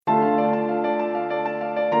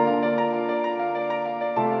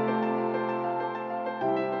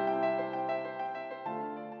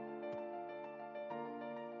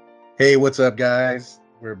Hey, what's up, guys?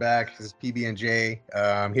 We're back. This is PB and J.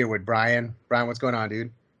 I'm here with Brian. Brian, what's going on,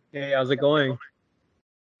 dude? Hey, how's it going?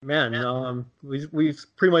 Man, we've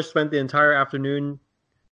pretty much spent the entire afternoon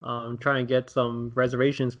trying to get some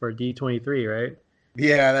reservations for D23, right?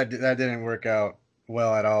 Yeah, that didn't work out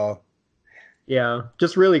well at all. Yeah,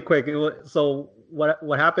 just really quick. So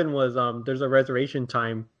what happened was there's a reservation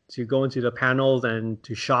time to go into the panels and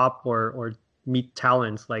to shop or meet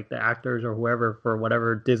talents like the actors or whoever for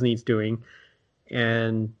whatever Disney's doing.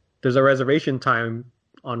 And there's a reservation time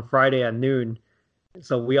on Friday at noon.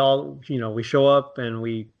 So we all, we show up and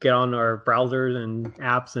we get on our browsers and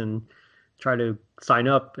apps and try to sign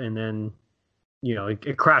up, and then,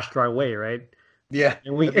 it crashed right away, right? Yeah,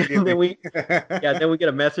 And we, and then immediately. we, yeah, then we get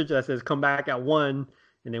a message that says come back at 1,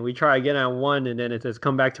 and then we try again at 1, and then it says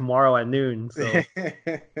come back tomorrow at noon. So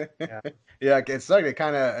yeah, Yeah, it sucked. It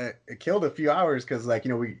kind of it killed a few hours because, like,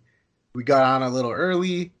 we got on a little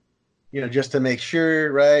early, just to make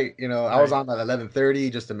sure, right? I was right. on at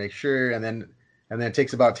 11:30 just to make sure, and then it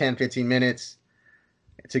takes about 10, 15 minutes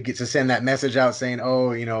to send that message out saying, oh,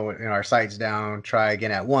 our site's down, try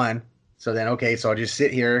again at 1. So then, okay, so I'll just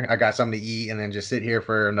sit here. I got something to eat and then just sit here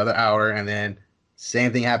for another hour. And then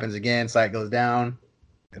same thing happens again. Site goes down.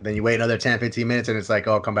 And then you wait another 10, 15 minutes and it's like,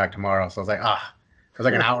 oh, I'll come back tomorrow. So I was like, it was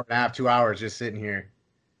like an hour and a half, 2 hours just sitting here.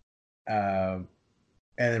 Um,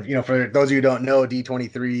 and, for those of you who don't know,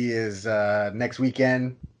 D23 is next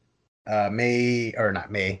weekend, August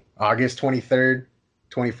 23rd,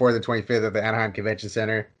 24th, and 25th at the Anaheim Convention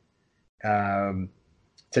Center. Um,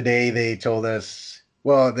 Today they told us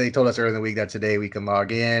earlier in the week that today we can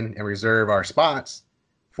log in and reserve our spots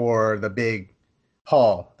for the big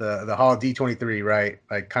hall, the hall D23, right?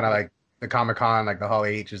 Like kind of like the Comic Con, like the Hall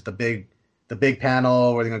H is the big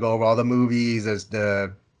panel where they're gonna go over all the movies, as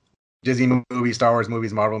the Disney movies, Star Wars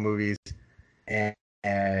movies, Marvel movies, and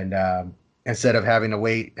instead of having to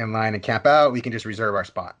wait in line and camp out, we can just reserve our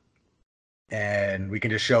spot and we can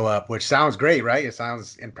just show up, which sounds great, right? It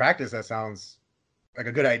sounds in practice that sounds like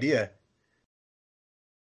a good idea.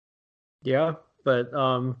 Yeah, but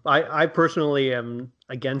I personally am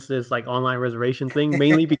against this like online reservation thing,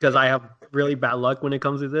 mainly because I have really bad luck when it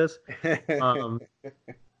comes to this. Um,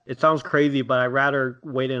 It sounds crazy, but I'd rather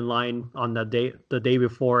wait in line on the day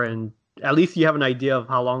before, and at least you have an idea of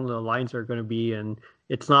how long the lines are going to be, and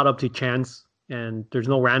it's not up to chance, and there's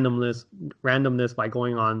no randomness by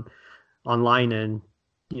going on online and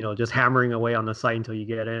just hammering away on the site until you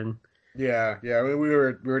get in. Yeah, yeah. We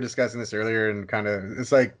were discussing this earlier, and kind of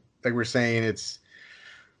it's like we're saying it's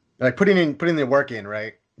like putting the work in,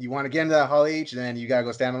 right? You want to get into that Hall H, then you gotta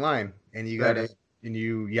go stand in line, and Right.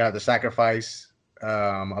 you have to sacrifice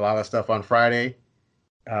a lot of stuff on Friday.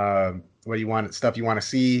 What you want stuff you want to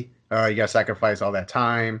see, you gotta sacrifice all that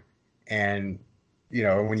time, and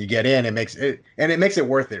when you get in, it makes it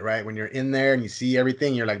worth it, right? When you're in there and you see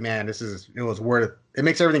everything, you're like, man, it was worth. It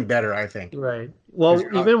makes everything better, I think, Right. because Well,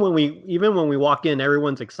 you're not. even when we walk in,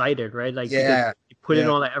 everyone's excited, right? Like because Yeah, you put in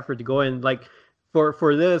yeah. all that effort to go in. Like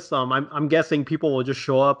for this, I'm guessing people will just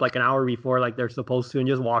show up like an hour before, like they're supposed to, and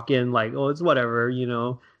just walk in like, oh, it's whatever,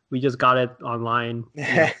 we just got it online.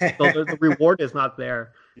 So the reward is not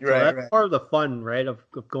there. So Right, that's right. part of the fun, right, of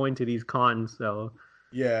going to these cons. So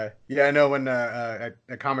Yeah, yeah. I know when at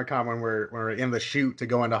Comic Con when we're in the shoot to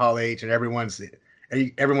go into Hall H and everyone's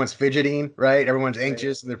fidgeting, right? Everyone's right.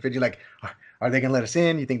 anxious and they're fidgeting like, are they gonna let us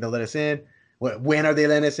in? You think they'll let us in? When are they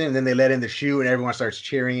letting us in? And then they let in the shoot and everyone starts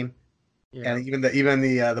cheering, Yeah. and even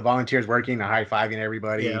the volunteers working are high fiving Yeah.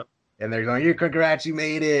 everybody, and they're going, "You congrats, you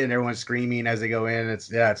made it!" And everyone's screaming as they go in.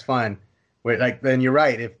 It's fun. But like then you're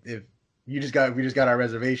right. If we just got our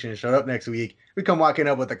reservation and showed up next week, we come walking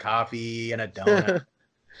up with a coffee and a donut.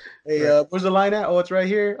 Hey, Right. where's the line at? Oh, it's right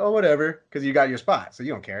here. Oh, whatever, because you got your spot, so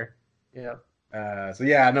you don't care. Yeah. So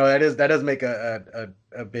yeah, no, that does make a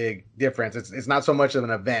big difference. It's not so much of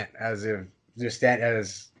an event as if just stand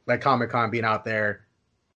as like Comic Con being out there.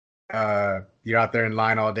 You're out there in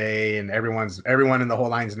line all day, and everyone in the whole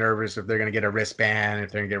line's nervous if they're gonna get a wristband,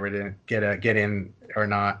 if they're gonna get rid of get in or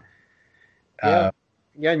not. Yeah. Uh,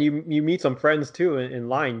 Yeah, and you meet some friends too in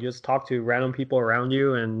line. Just talk to random people around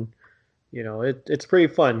you, and it's pretty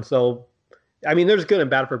fun. So, I mean, there's good and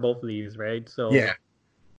bad for both of these, right? yeah,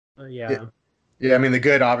 So, it, yeah, yeah. I mean, the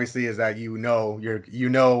good obviously is that you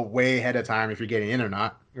know way ahead of time if you're getting in or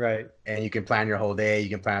not, right. and you can plan your whole day, you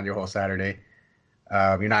can plan your whole Saturday.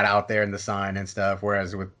 You're not out there in the sun and stuff.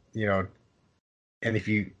 Whereas with and if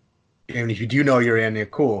you do know you're in,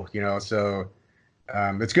 it cool, So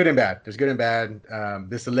it's good and bad. There's good and bad.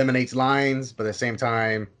 This eliminates lines, but at the same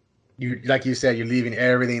time, you like you said, you're leaving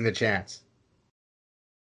everything to chance.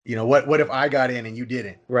 What if I got in and you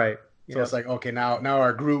didn't? Right. So it's like, okay, now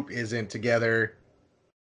our group isn't together,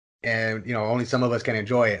 and only some of us can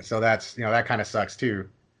enjoy it. So that's that kind of sucks too.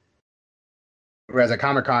 Whereas at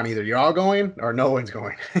Comic-Con, either you're all going or no one's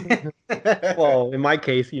going. Well, in my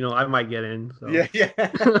case, I might get in. So Yeah.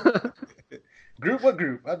 Group? What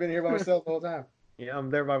group? I've been here by myself the whole time. Yeah, I'm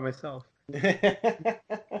there by myself.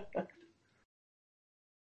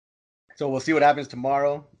 So we'll see what happens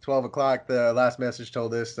tomorrow, 12 o'clock. The last message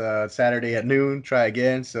told us Saturday at noon, try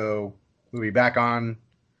again. So we'll be back on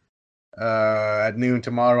at noon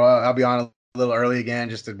tomorrow. I'll be on a little early again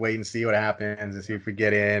just to wait and see what happens and see if we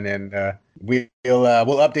get in. And we'll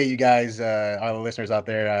update you guys, all the listeners out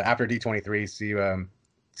there, after D23,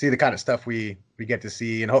 see the kind of stuff we get to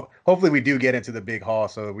see. And hopefully we do get into the big hall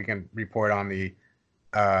so that we can report on the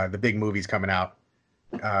big movies coming out.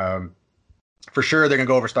 For sure, they're gonna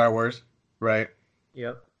go over Star Wars, right?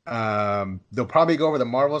 Yep. They'll probably go over the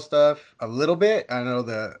Marvel stuff a little bit. I know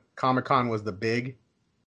the Comic-Con was the big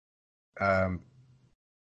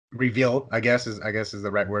reveal. I guess is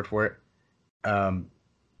the right word for it.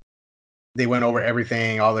 They went over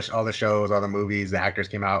everything, all the shows, all the movies, the actors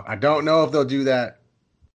came out. I don't know if they'll do that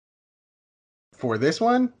for this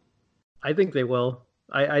one. I think they will.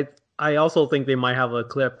 I also think they might have a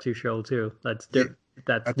clip to show too. That's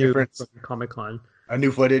new from Comic-Con. A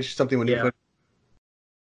new footage, something with new footage.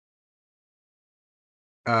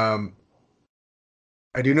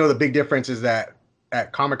 I do know the big difference is that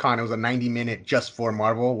at Comic-Con it was a 90-minute just for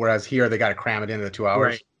Marvel, whereas here they got to cram it into the 2 hours.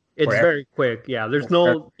 Right. It's very quick. Yeah. There's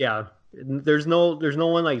no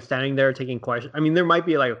one like standing there taking questions. I mean, there might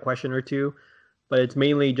be like a question or two, but it's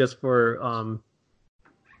mainly just for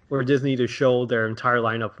Disney to show their entire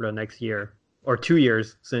lineup for the next year or 2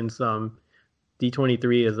 years, since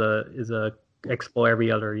D23 is a expo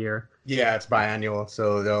every other year. Yeah, it's biannual,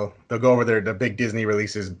 so they'll go over the big Disney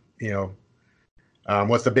releases.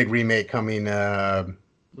 What's the big remake coming?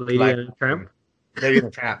 Lady and the Tramp. Lady and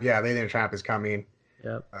the Tramp. Yeah, Lady and the Tramp is coming.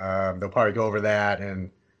 Yep. They'll probably go over that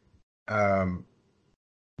and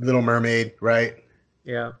Little Mermaid, right?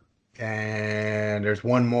 Yeah. And there's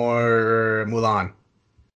one more, Mulan.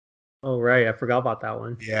 Oh, right. I forgot about that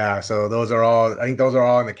one. Yeah, so those are all in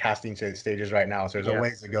the casting stages right now. So there's a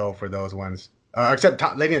ways to go for those ones. Except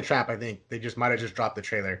Lady and the Tramp, I think they might have just dropped the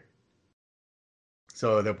trailer.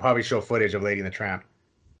 So they'll probably show footage of Lady and the Tramp.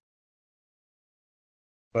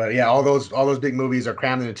 But yeah, all those big movies are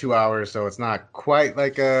crammed into 2 hours, so it's not quite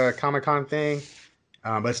like a Comic-Con thing.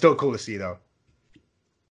 But it's still cool to see though.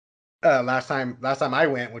 Last time I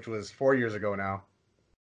went, which was 4 years ago now,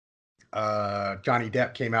 Johnny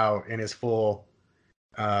Depp came out in his full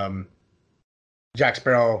Jack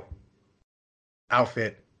Sparrow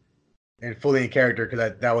outfit and fully in character,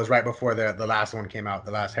 because that was right before the last one came out,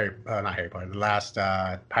 the last not Harry Potter, the last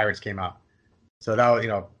Pirates came out. So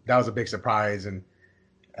that was a big surprise, and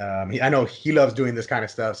I know he loves doing this kind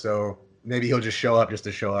of stuff, so maybe he'll just show up just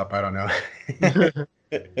to show up. I don't know.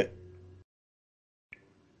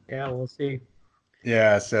 Yeah, we'll see.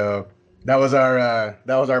 Yeah, so that was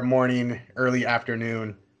our morning, early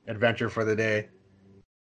afternoon adventure for the day.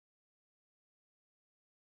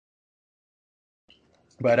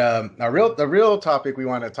 But the real topic we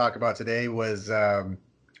want to talk about today was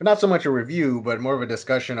not so much a review, but more of a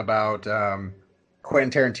discussion about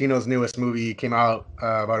Quentin Tarantino's newest movie. Came out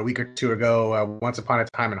about a week or two ago, Once Upon a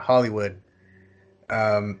Time in Hollywood.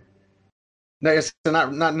 It's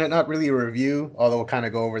not really a review, although we'll kind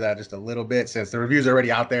of go over that just a little bit, since the review's are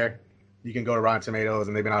already out there. You can go to Rotten Tomatoes,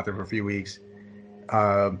 and they've been out there for a few weeks.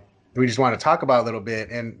 We just want to talk about it a little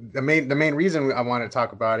bit, and the main reason I wanted to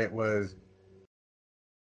talk about it was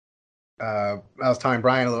I was telling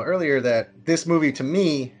Brian a little earlier that this movie to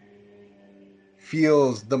me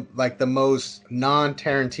feels like the most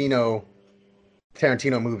non-Tarantino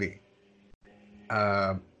movie.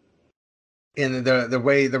 And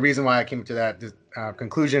the reason why I came to that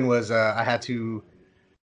conclusion was I had to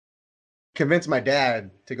convince my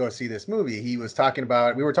dad to go see this movie. We were talking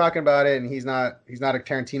about it, and he's not a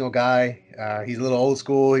Tarantino guy. He's a little old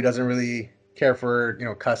school. He doesn't really care for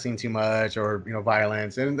cussing too much or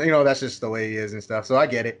violence, and that's just the way he is and stuff. So I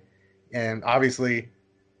get it, and obviously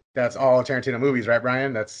that's all Tarantino movies, right,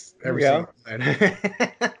 Brian? That's every single one.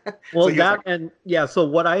 Well, so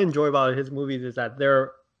what I enjoy about his movies is that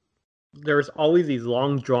there's always these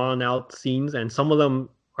long drawn out scenes, and some of them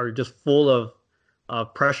are just full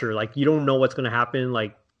of pressure. Like you don't know what's going to happen.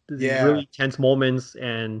 Like really tense moments,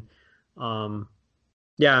 and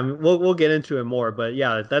we'll get into it more. But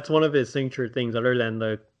yeah, that's one of his signature things, other than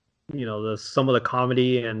the some of the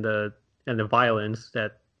comedy and the violence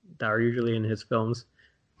that are usually in his films.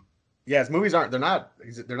 Yeah, his movies they're not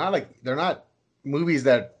movies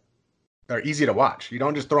that they're easy to watch. You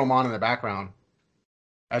don't just throw them on in the background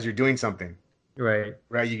as you're doing something. Right.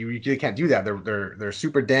 Right, you can't do that. They're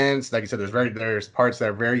super dense. Like you said, there's parts that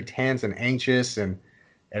are very tense and anxious, and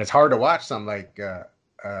it's hard to watch. Some Django.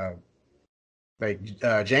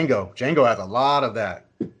 Django has a lot of that,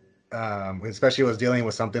 especially was dealing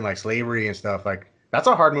with something like slavery and stuff. Like that's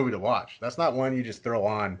a hard movie to watch. That's not one you just throw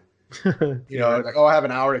on. You know, like, oh, I have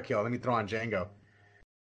an hour to kill. Let me throw on Django.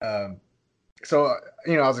 So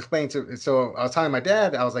I was explaining so I was telling my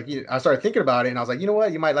dad, I was like, I started thinking about it, and I was like, you know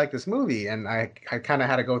what, you might like this movie, and I kind of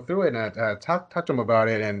had to go through it and talk to him about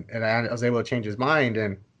it, and I was able to change his mind,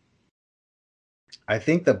 and I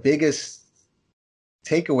think the biggest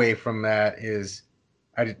takeaway from that is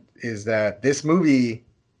that this movie,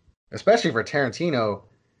 especially for Tarantino,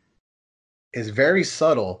 is very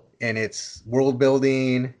subtle in its world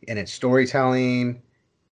building and its storytelling.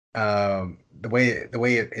 The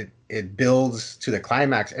way it builds to the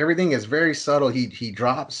climax, everything is very subtle. He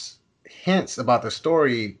drops hints about the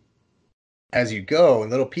story as you go in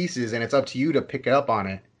little pieces, and it's up to you to pick up on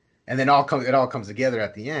it, and then it all comes together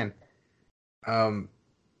at the end.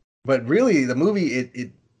 But really, the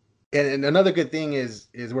movie and another good thing is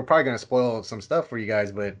we're probably going to spoil some stuff for you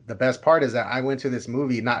guys, but the best part is that I went to this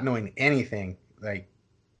movie not knowing anything. Like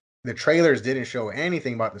the trailers didn't show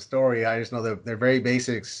anything about the story. I just know the very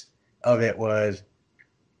basics of it was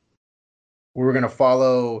we were going to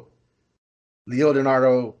follow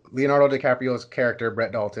Leonardo DiCaprio's character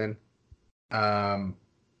Brett Dalton, and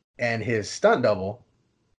his stunt double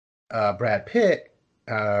Brad Pitt,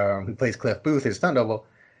 who plays Cliff Booth, his stunt double.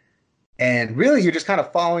 And really, you're just kind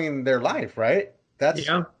of following their life, right? But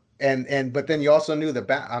then you also knew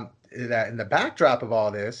that in the backdrop of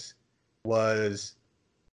all this was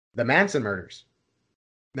the Manson murders.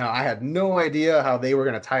 Now, I had no idea how they were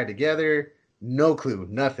going to tie it together. No clue,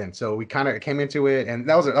 nothing. So we kind of came into it, and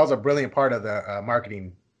that was a brilliant part of the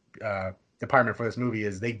marketing department for this movie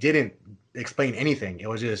is they didn't explain anything. It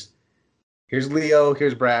was just here's Leo,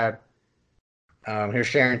 here's Brad, here's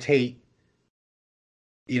Sharon Tate.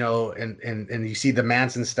 And you see the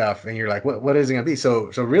Manson stuff, and you're like, what is it gonna be? So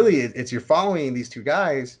really, it's you're following these two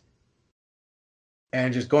guys,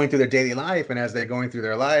 and just going through their daily life. And as they're going through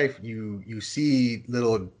their life, you see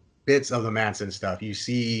little bits of the Manson stuff. You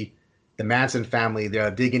see the Manson family. They're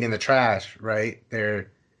digging in the trash, right?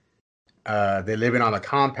 They're living on a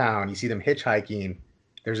compound. You see them hitchhiking.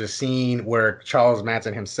 There's a scene where Charles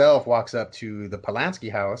Manson himself walks up to the Polanski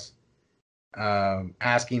house,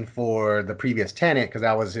 asking for the previous tenant because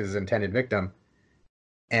that was his intended victim,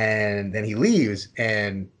 and then he leaves.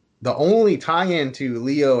 And the only tie-in to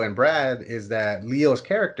Leo and Brad is that Leo's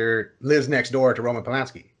character lives next door to Roman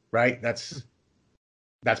Polanski, right? That's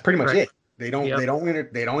pretty much it. They don't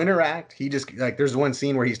interact. He just, like, there's one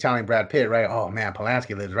scene where he's telling Brad Pitt, right? Oh man,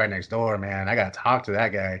 Polanski lives right next door, man. I gotta talk to that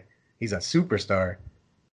guy. He's a superstar.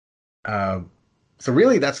 So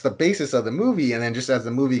really, that's the basis of the movie. And then just as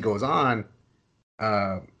the movie goes on,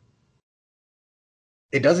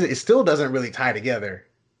 it still doesn't really tie together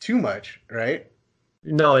too much, right?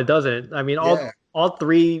 No, it doesn't. I mean, all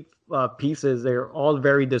three pieces, they're all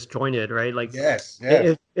very disjointed, right? Like, yes.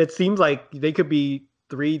 It seems like they could be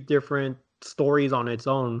three different stories on its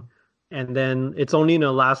own, and then it's only in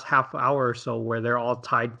the last half hour or so where they're all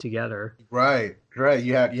tied together. Right.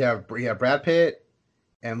 You have Brad Pitt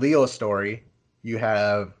and Leo's story. You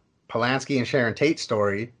have Polanski and Sharon Tate's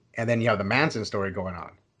story, and then you have the Manson story going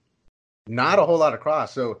on. Not a whole lot of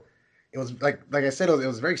cross. So it was like I said, it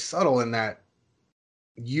was very subtle in that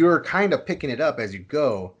you're kind of picking it up as you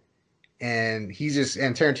go, and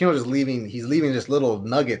Tarantino just leaving just little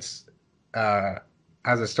nuggets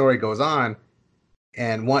as the story goes on.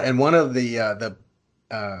 And one of the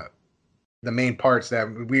main parts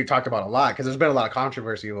that we talked about a lot, because there's been a lot of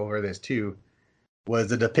controversy over this too, was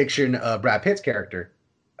the depiction of Brad Pitt's character,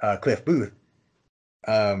 Cliff Booth.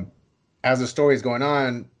 As the story is going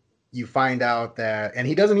on, you find out that, and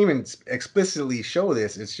he doesn't even explicitly show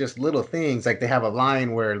this, it's just little things. Like they have a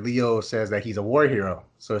line where Leo says that he's a war hero.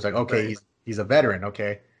 So it's like, okay, right. he's a veteran,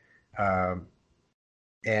 okay. And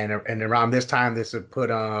around this time, this would put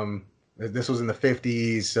this was in the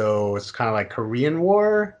 50s, so it's kind of like Korean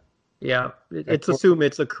War. Yeah, it's assumed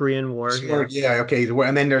it's a Korean War. Yeah, okay.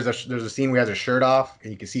 And then there's a scene where he has a shirt off,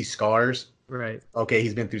 and you can see scars. Right. Okay,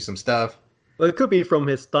 he's been through some stuff. Well, it could be from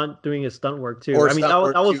doing his stunt work too. I mean, that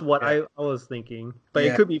was what I was thinking, but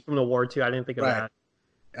it could be from the war too. I didn't think of that.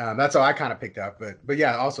 That's how I kind of picked up, but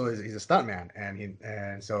yeah, also he's a stuntman,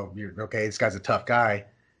 and so you're okay. This guy's a tough guy,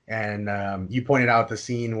 and you pointed out the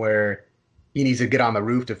scene where he needs to get on the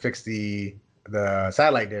roof to fix the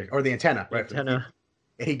satellite dish or the antenna, right? Antenna.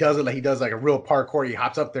 and he does it like he does like a real parkour. He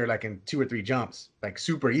hops up there like in 2 or 3 jumps, like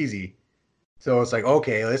super easy. So it's like,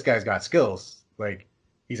 okay, this guy's got skills. Like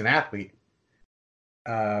he's an athlete.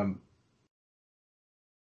 Um,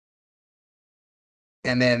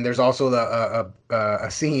 and then there's also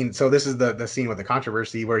a scene. So this is the scene with the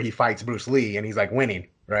controversy where he fights Bruce Lee and he's like winning,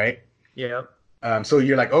 right? Yeah. So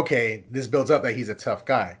you're like, okay, this builds up that he's a tough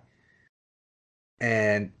guy.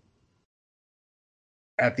 And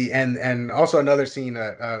at the end, and also another scene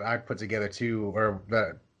that I put together too, or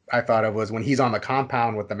that I thought of, was when he's on the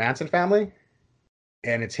compound with the Manson family,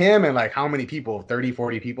 and it's him and like how many people, 30,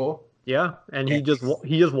 40 people. Yeah, and And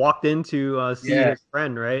he just walked in to see yeah, his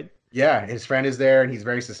friend, right? yeah, his friend is there and he's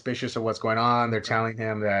very suspicious of what's going on. They're telling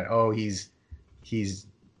him that, oh, he's he's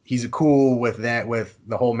cool with that, with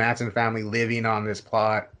the whole Manson family living on this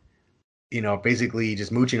plot, basically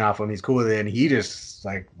just mooching off him. He's cool with it, and he just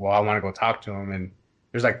like, well, I want to go talk to him. And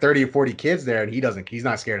there's like 30 or 40 kids there, and he's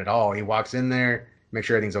not scared at all. He walks in there, make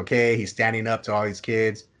sure everything's okay. He's standing up to all these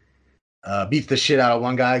kids, beats the shit out of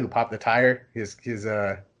one guy who popped the tire his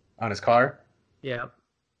on his car. Yeah.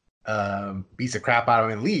 Beats the crap out of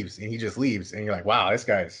him and leaves, and he just leaves, and you're like, wow, this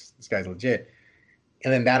guy's legit.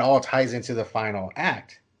 And then that all ties into the final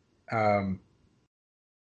act. And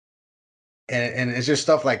it's just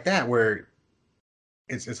stuff like that where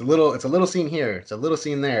it's a little scene here, it's a little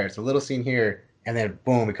scene there, it's a little scene here, and then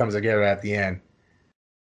boom, it comes together at the end.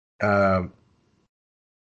 And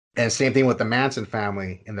same thing with the Manson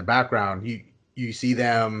family in the background. You see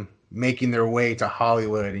them making their way to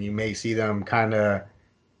Hollywood, and you may see them kind of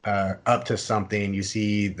up to something. You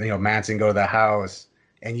see, Manson go to the house,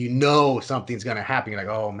 and something's gonna happen. You're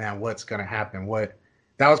like, oh man, what's gonna happen? What?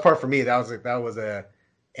 That was part for me. That was a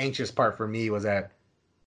anxious part for me, was that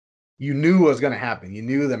you knew what was gonna happen. You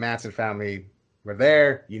knew the Manson family were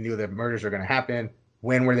there. You knew the murders were gonna happen.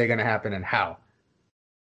 When were they gonna happen, and how?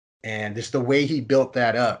 And just the way he built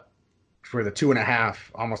that up for the 2.5,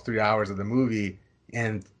 almost 3 hours of the movie,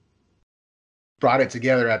 and brought it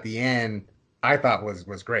together at the end, I thought was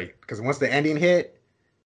great. Because once the ending hit,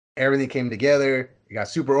 everything came together. It got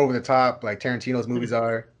super over the top, like Tarantino's movies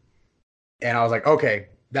are. And I was like, okay,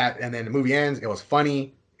 and then the movie ends. It was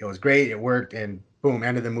funny. It was great. It worked. And boom,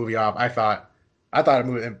 ended the movie off. I thought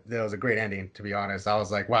that was a great ending, to be honest. I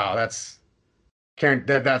was like, wow, that's a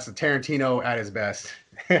Tarantino at his best.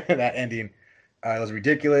 That ending. It was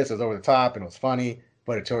ridiculous. It was over the top, and it was funny,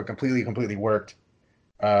 but it completely worked.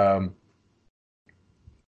 And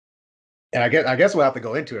I guess we'll have to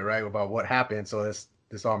go into it, right, about what happened, so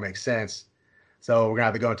this all makes sense. So we're gonna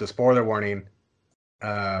have to go into spoiler warning,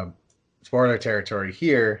 spoiler territory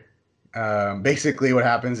here. Basically, what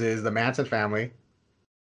happens is the Manson family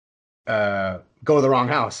go to the wrong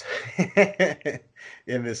house.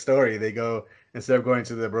 In this story, they go, instead of going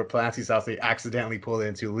to the Polanski's house, they accidentally pull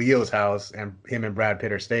into Leo's house, and him and Brad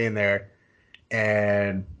Pitt are staying there.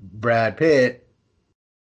 And Brad Pitt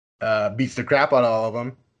beats the crap out of all of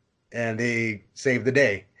them, and they save the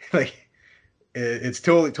day. Like it's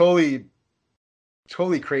totally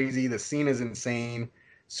crazy. The scene is insane,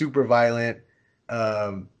 super violent.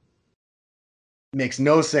 Makes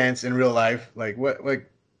no sense in real life. Like what? Like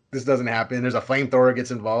this doesn't happen. There's a flamethrower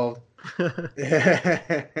gets involved.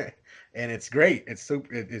 And it's great. It's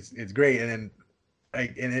great. And then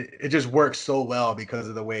it just works so well because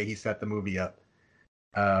of the way he set the movie up.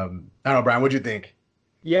 I don't know, Brian, what'd you think?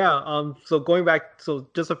 Yeah. So going back, so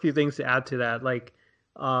just a few things to add to that. Like,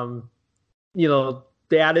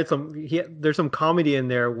 they added there's some comedy in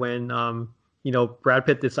there when, Brad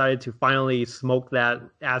Pitt decided to finally smoke that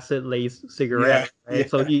acid-laced cigarette. Yeah, right?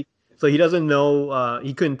 yeah. So he doesn't know,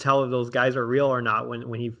 he couldn't tell if those guys are real or not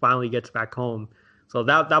when he finally gets back home. So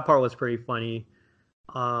that part was pretty funny.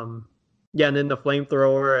 Yeah, and then the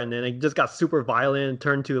flamethrower, and then it just got super violent and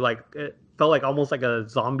turned to it felt like almost like a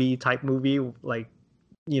zombie type movie, like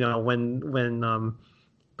when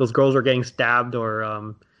those girls are getting stabbed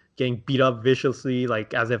or getting beat up viciously,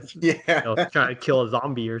 like as if trying to kill a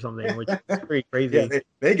zombie or something, which is pretty crazy. Yeah,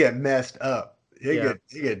 they get messed up. They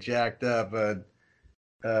get jacked up. Brad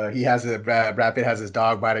Pitt has his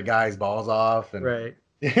dog bite a guy's balls off, and right.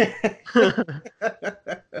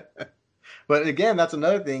 But again, that's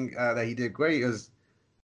another thing that he did great. Is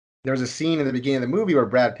there's a scene in the beginning of the movie where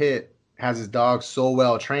Brad Pitt has his dog so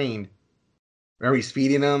well trained. Remember, he's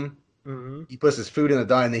feeding him. Mm-hmm. He puts his food in the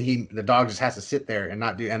dog, and then the dog just has to sit there and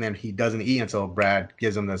not do. And then he doesn't eat until Brad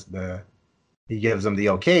gives him the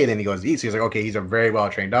okay. Then he goes to eat. So he's like, okay, he's a very well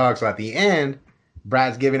trained dog. So at the end,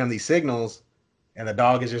 Brad's giving him these signals, and the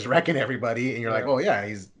dog is just wrecking everybody. And you're like, oh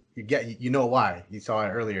yeah, you know why. You saw it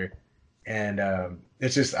earlier. And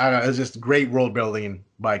it's just, I don't know, it's just great world building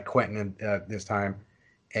by Quentin this time.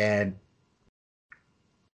 And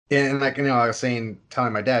like, I was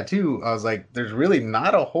telling my dad too, I was like, there's really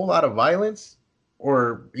not a whole lot of violence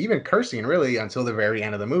or even cursing really until the very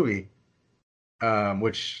end of the movie,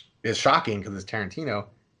 which is shocking because it's Tarantino.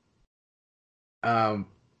 But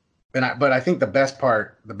I think the best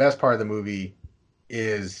part of the movie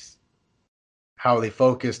is how they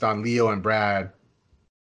focused on Leo and Brad.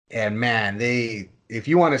 And man, if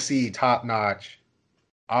you want to see top notch,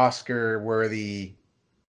 Oscar worthy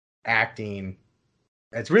acting,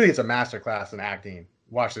 it's a masterclass in acting.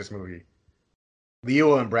 Watch this movie.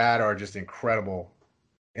 Leo and Brad are just incredible.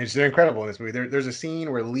 And they're incredible in this movie. There's a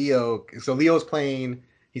scene where Leo's playing.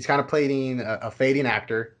 He's kind of playing a fading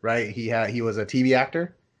actor, right? He was a TV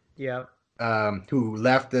actor. Yeah. Who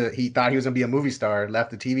he thought he was gonna be a movie star,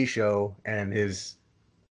 left the TV show, and his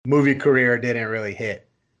movie career didn't really hit.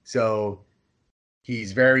 So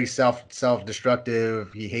he's very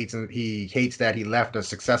self-destructive. He hates that he left a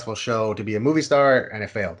successful show to be a movie star and it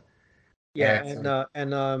failed. Yeah,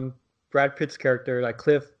 and Brad Pitt's character, like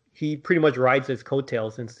Cliff, he pretty much rides his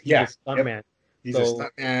coattails since he's a stuntman. Yep. He's a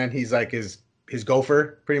stuntman. He's like his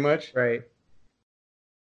gopher, pretty much. Right.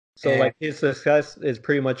 So like his success is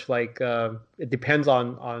pretty much like it depends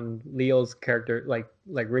on Leo's character, like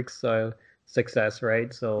Rick's success,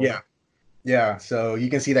 right? So yeah. So you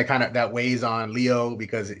can see that weighs on Leo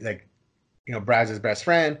because Brad's his best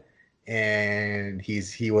friend, and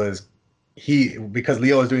because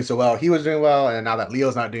Leo is doing so well, he was doing well, and now that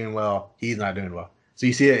Leo's not doing well, he's not doing well. So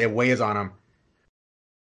you see it weighs on him.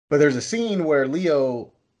 But there's a scene where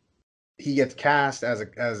Leo, he gets cast as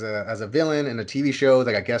a villain in a TV show,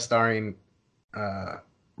 like a guest starring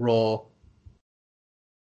role,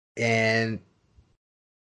 and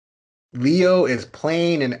Leo is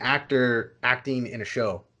playing an actor acting in a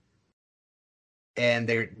show, and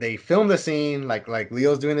they film the scene like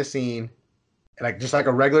Leo's doing the scene, like just like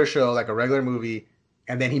a regular show, like a regular movie,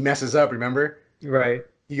 and then he messes up. Remember? Right.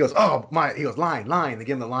 He goes, "Oh my!" He goes, "Line." They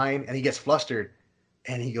give him the line, and he gets flustered,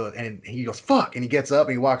 and he goes, "Fuck!" And he gets up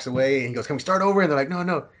and he walks away, and he goes, "Can we start over?" And they're like, "No,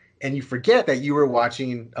 no." And you forget that you were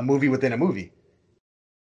watching a movie within a movie,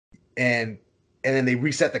 and then they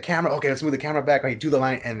reset the camera. Okay, let's move the camera back. Okay, do the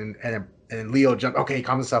line, and Leo jump. Okay, he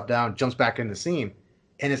calms himself down, jumps back in the scene,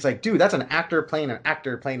 and it's like, dude, that's an actor playing a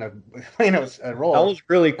role. That was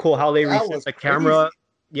really cool how they reset the camera.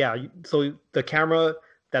 Yeah, so the camera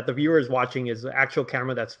that the viewer is watching is the actual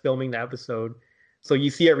camera that's filming the episode. So you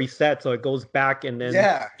see it reset, so it goes back, and then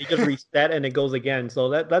it just reset and it goes again. So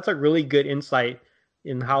that's a really good insight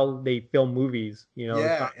in how they film movies.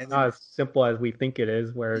 It's not as simple as we think it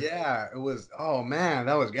is. It was. Oh man,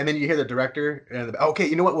 that was. And then you hear the director, and okay,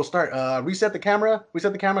 you know what? We'll start. Reset the camera.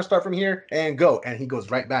 Start from here and go. And he goes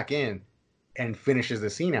right back in, and finishes the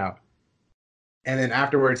scene out. And then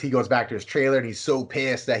afterwards, he goes back to his trailer, and he's so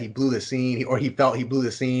pissed that he blew the scene, he felt he blew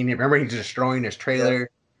the scene. Remember, he's destroying his trailer,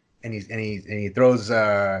 and he throws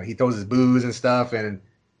his booze and stuff, and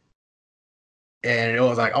it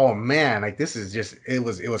was like, oh man, like this is just it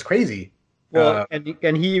was crazy. Well,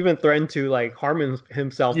 and he even threatened to like harm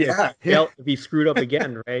himself if he screwed up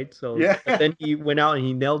again, right? So but then he went out and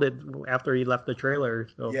he nailed it after he left the trailer.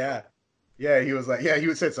 So he was like, he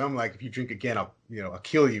would say something like, if you drink again, I'll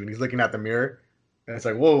kill you. And he's looking at the mirror, and it's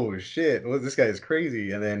like, whoa, shit, this guy is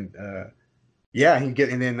crazy. And then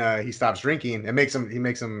he stops drinking. He makes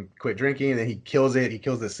him quit drinking, and then he kills it. He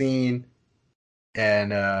kills the scene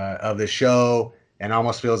and of the show, and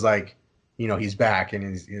almost feels like he's back and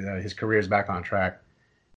his career is back on track.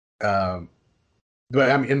 But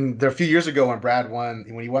I mean, a few years ago when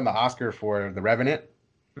he won the Oscar for The Revenant,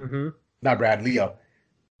 not Brad, Leo.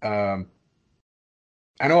 I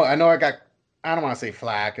know I don't want to say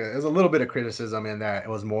flack. There's a little bit of criticism in that it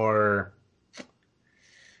was more,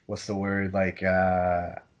 what's the word, like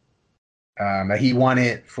that he won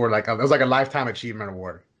it for it was like a lifetime achievement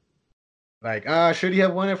award. Like, should he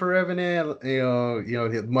have won it for Revenant?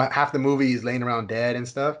 Half the movie is laying around dead and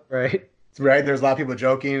stuff. Right. There's a lot of people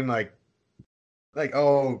joking like,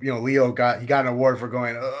 oh, Leo got an award for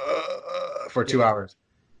going for 2 hours.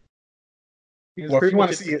 Well, if you want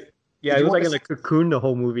to see it, it was like in a cocoon the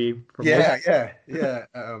whole movie. But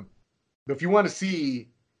if you want to see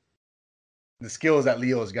the skills that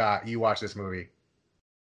Leo's got, you watch this movie,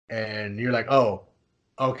 and you're like, oh,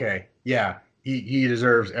 okay, yeah, he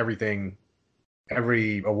deserves everything.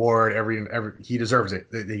 Every award, every he deserves it.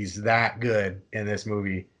 He's that good in this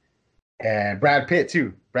movie. And Brad Pitt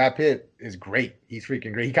too. Brad Pitt is great. He's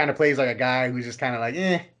freaking great. He kind of plays like a guy who's just kind of like,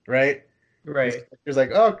 right? Right. He's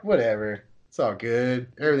like, oh, whatever. It's all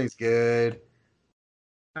good. Everything's good.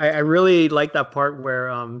 I really like that part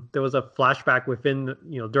where there was a flashback within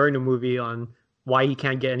during the movie on why he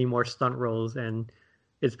can't get any more stunt roles, and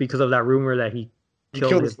it's because of that rumor that he He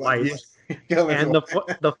killed killed his his wife. wife. Yeah. He killed his And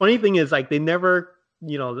wife. the funny thing is, like, they never,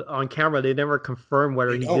 on camera, they never confirm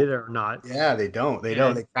whether They he did don't. it or not. Yeah, they don't. They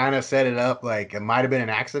don't. And They kind of set it up like it might have been an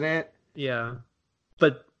accident. yeah,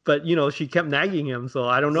 but she kept nagging him, so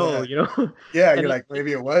I don't know, Yeah. Yeah, and you're like,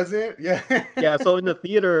 maybe it wasn't. Yeah. yeah, so in the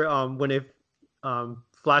theater, when it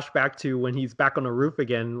flashback to when he's back on the roof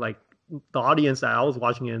again, like the audience that I was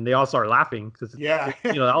watching it, and they all started laughing because Yeah.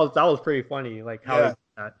 that was pretty funny, like how he Yeah. did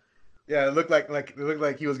that. Yeah. It looked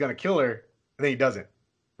like he was gonna kill her, and then he doesn't.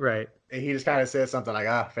 Right. And he just kind of says something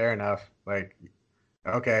like, fair enough. Like,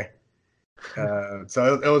 okay.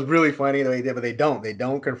 So it was really funny the way he did, but they don't. They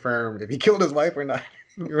don't confirm if he killed his wife or not.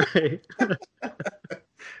 Right.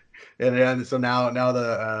 And then so now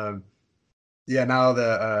the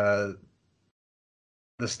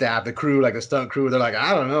staff, the crew, like the stunt crew, they're like,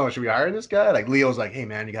 I don't know, should we hire this guy? Like Leo's like, hey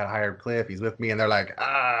man, you gotta hire Cliff. He's with me, and they're like,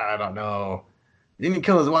 I don't know. Didn't he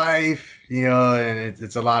kill his wife? And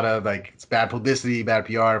it's a lot of like it's bad publicity, bad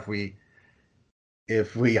PR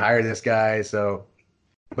if we hire this guy. So,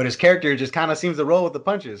 but his character just kind of seems to roll with the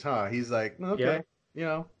punches, huh? He's like, Yeah. okay,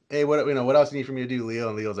 hey, what else do you need from me to do, Leo?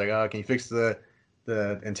 And Leo's like, can you fix the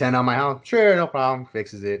antenna on my house? Sure, no problem.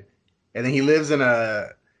 Fixes it, and then he lives in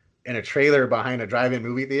a trailer behind a drive-in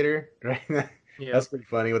movie theater, right? Yeah. That's pretty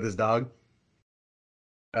funny with his dog.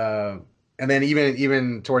 And then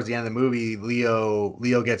even towards the end of the movie,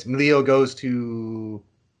 Leo goes to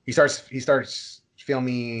he starts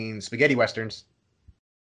filming spaghetti westerns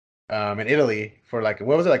in Italy for like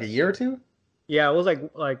what was it, like a year or two? Yeah, it was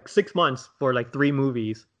like 6 months for like 3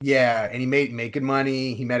 movies. Yeah, and he made good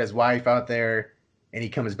money. He met his wife out there, and he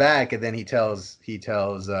comes back, and then he tells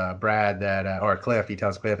Brad that or Cliff. He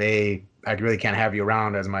tells Cliff, "Hey, I really can't have you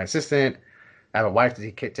around as my assistant. I have a wife to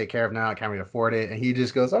take care of now. I can't really afford it." And he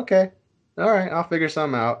just goes, "Okay, all right, I'll figure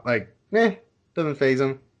something out." Like, doesn't phase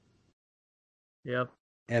him. Yep.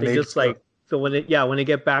 And They they just just go, like so when they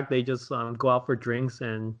get back, they just go out for drinks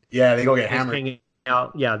and yeah, they go get just hammered. hang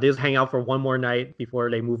out. Yeah, they just hang out for one more night before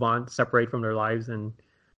they move on, separate from their lives, and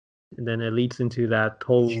then it leads into that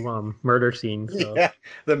whole murder scene. So Yeah,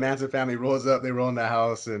 the Manson family rolls up. They roll in the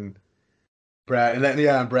house, and Brad had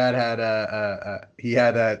he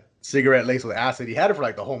had a cigarette laced with acid. He had it for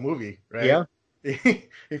like the whole movie, right? yeah.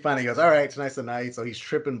 He finally goes, all right, tonight's the night. So he's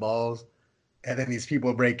tripping balls, and then these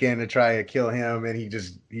people break in to try to kill him, and he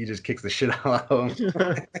just kicks the shit out of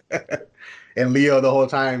them. And Leo, the whole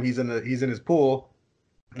time he's in his pool,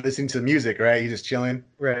 listening to music, right? He's just chilling,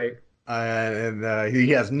 Right. and he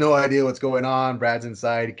has no idea what's going on. Brad's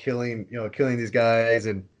inside killing these guys,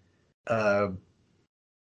 and uh,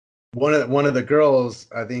 one of the girls,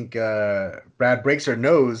 I think Brad breaks her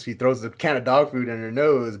nose. He throws the can of dog food in her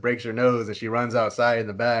nose, breaks her nose, and she runs outside in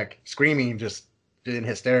the back, screaming, just in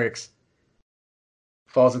hysterics.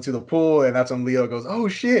 Falls into the pool, and that's when Leo goes, "Oh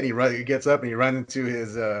shit!" He gets up and he runs into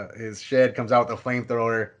his shed, comes out with a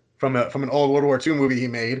flamethrower from an old World War II movie he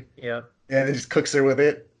made, Yeah. and he just cooks her with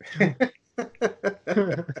it.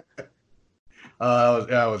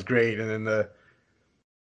 That was great. And then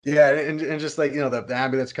and just like the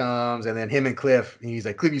ambulance comes, and then him and Cliff, and he's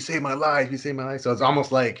like, Cliff, you saved my life, you saved my life. So it's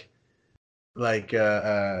almost like he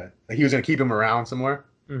was gonna keep him around some more.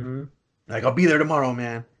 hmm Like, I'll be there tomorrow,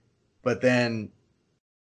 man. But then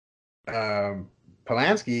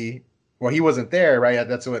Polanski, well, he wasn't there, right?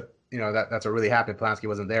 That's what really happened. Polanski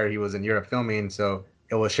wasn't there. He was in Europe filming. So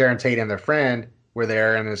it was Sharon Tate and their friend were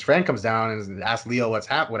there, and his friend comes down and asks Leo what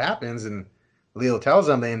happens, and Leo tells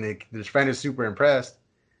him, and his friend is super impressed.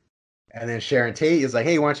 And then Sharon Tate is like,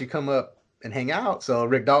 hey, why don't you come up and hang out? So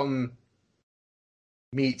Rick Dalton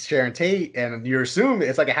meets Sharon Tate, and you assume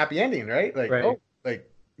it's like a happy ending, right? Like, Right.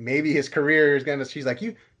 like maybe his career is gonna. She's like,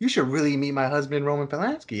 you should really meet my husband, Roman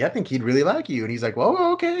Polanski. I think he'd really like you. And he's like, well,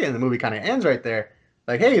 okay. And the movie kind of ends right there.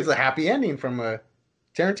 Like, hey, it's a happy ending from a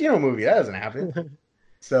Tarantino movie. That doesn't happen.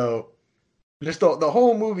 So just the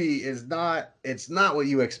whole movie is not what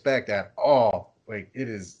you expect at all. Like, it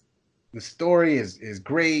is. The story is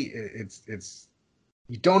great. It's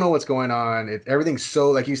you don't know what's going on. Everything's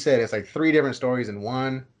so, like you said, it's like three different stories in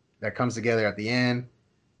one that comes together at the end.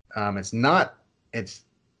 It's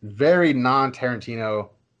very non-Tarantino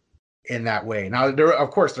in that way. Now,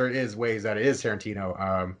 of course, there is ways that it is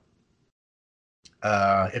Tarantino.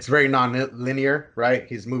 It's very non-linear, right?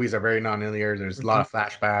 His movies are very non-linear. There's a lot of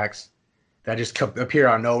flashbacks that just appear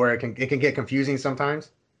out of nowhere. It can get confusing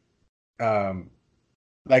sometimes.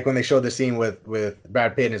 Like when they showed the scene with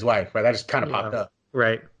Brad Pitt and his wife, right? That just kind of popped up.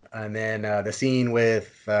 Right. And then the scene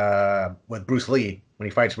with Bruce Lee, when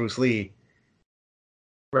he fights Bruce Lee,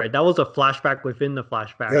 Right. That was a flashback within the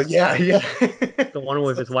flashback. Yeah, yeah. The one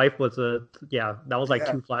with So, his wife was a yeah. That was like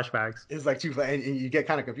yeah, two flashbacks. it's like too, and you get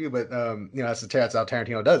kind of confused, but that's how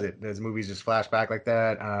Tarantino does it. His movies just flashback like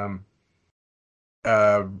that.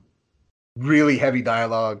 Uh, really heavy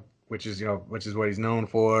dialogue, which is what he's known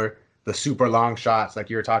for. The super long shots, like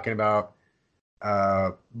you were talking about.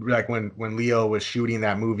 Like when Leo was shooting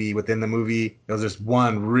that movie within the movie, there was just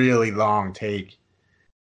one really long take.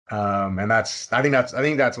 And I think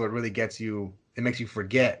that's what really gets you. It makes you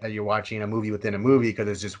forget that you're watching a movie within a movie because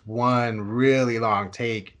it's just one really long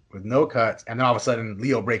take with no cuts, and then all of a sudden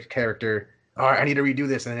Leo breaks character. All right, I need to redo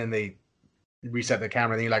this, and then they reset the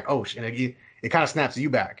camera. And then you're like, oh, and it kind of snaps you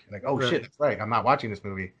back, like, oh shit, Right. that's right, I'm not watching this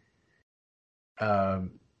movie.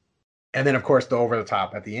 Um, and then of course the over the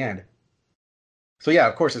top at the end. So yeah,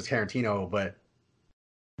 of course it's Tarantino, but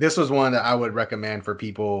this was one that I would recommend for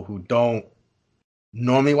people who don't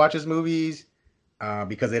normally watch his movies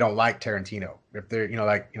because they don't like Tarantino. If they're,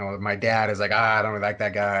 my dad is like, I don't really like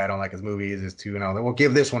that guy. I don't like his movies. It's too, we'll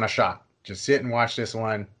give this one a shot. Just sit and watch this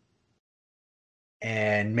one,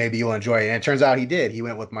 and maybe you'll enjoy it. And it turns out he did. He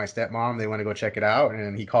went with my stepmom. They went to go check it out,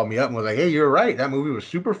 and he called me up and was like, "Hey, you're right. That movie was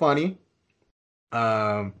super funny."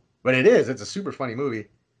 But it is. It's a super funny movie.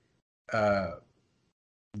 Uh,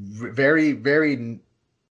 very, very.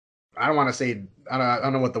 I don't want to say. I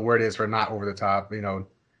don't know what the word is for not over the top.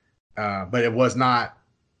 But it was not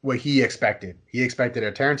what he expected. He expected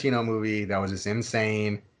a Tarantino movie that was just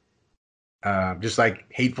insane, just like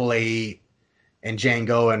Hateful Eight and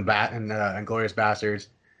Django and Glorious Bastards,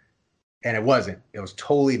 and it wasn't. It was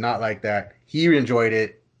totally not like that. He enjoyed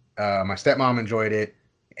it. My stepmom enjoyed it,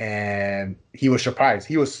 and he was surprised.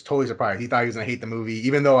 He was totally surprised. He thought he was gonna hate the movie,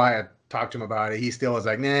 even though I had talked to him about it. He still was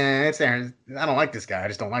like, "Nah, it's Aaron. I don't like this guy. I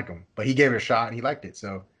just don't like him." But he gave it a shot and he liked it.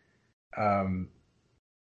 So, um,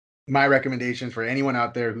 my recommendations for anyone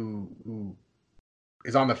out there who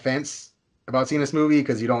is on the fence about seeing this movie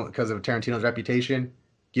because of Tarantino's reputation,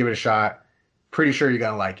 give it a shot. Pretty sure you're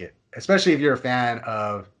gonna like it, especially if you're a fan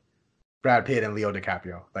of Brad Pitt and Leo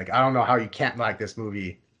DiCaprio. Like, I don't know how you can't like this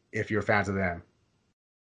movie if you're fans of them.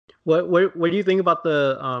 What do you think about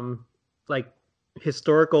the like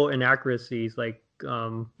historical inaccuracies like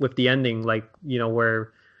with the ending, like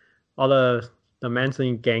where all the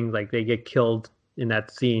Manson gang, like they get killed in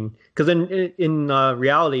that scene? Because in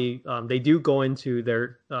reality, they do go into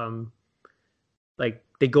their like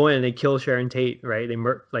they go in and they kill Sharon Tate, right?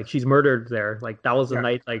 Like she's murdered there. Like that was the Yeah,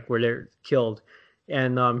 night like where they're killed.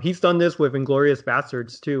 And he's done this with Inglorious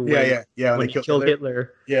Bastards too, yeah, when yeah, yeah. When when they he killed killed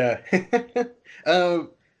Hitler. Hitler. Yeah.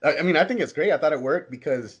 I mean, I think it's great. I thought it worked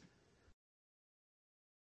because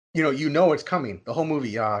it's coming. The whole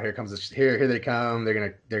movie. Ah, here comes here they come.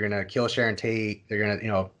 They're gonna kill Sharon Tate. They're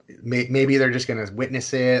gonna maybe they're just gonna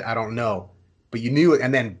witness it. I don't know, but you knew it,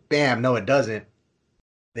 and then bam, no, it doesn't.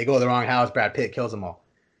 They go to the wrong house. Brad Pitt kills them all,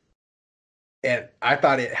 and I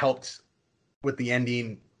thought it helped with the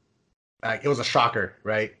ending. Like, it was a shocker,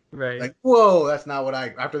 right? Right. Like, whoa, that's not what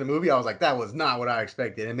I. After the movie, I was like, that was not what I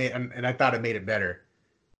expected. And I thought it made it better.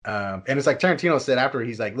 And it's like Tarantino said after,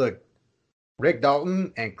 he's like, look, Rick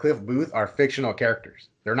Dalton and Cliff Booth are fictional characters.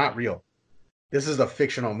 They're not real. This is a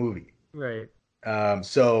fictional movie. Right.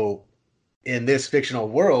 So in this fictional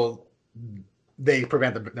world, they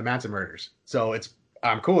prevent the Manson murders. So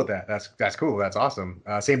I'm cool with that. That's cool. That's awesome.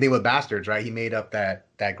 Same thing with Bastards, right? He made up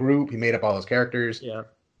that group. He made up all those characters, Yeah.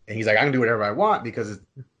 and he's like, I can do whatever I want because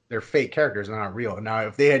they're fake characters. They're not real. Now,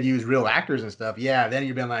 if they had used real actors and stuff, yeah, then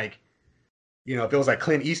you've been like, if it was like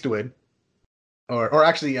Clint Eastwood, or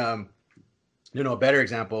actually, a better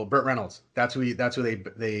example, Burt Reynolds. That's who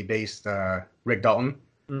they based Rick Dalton.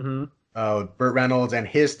 Mm-hmm. Burt Reynolds and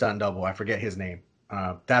his stunt double, I forget his name.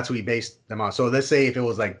 That's who he based them on. So let's say if it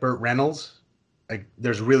was like Burt Reynolds, like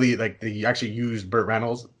there's really like they actually used Burt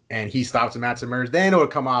Reynolds and he stops the Manson murders, then it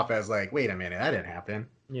would come off as like, wait a minute, that didn't happen,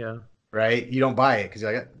 Yeah. right? You don't buy it because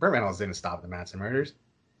you're like, Burt Reynolds didn't stop the Manson murders,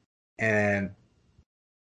 and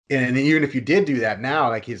even if you did do that now,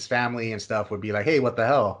 like his family and stuff would be like, hey, what the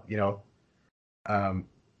hell, um,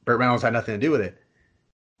 Burt Reynolds had nothing to do with it.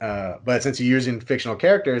 But since you're using fictional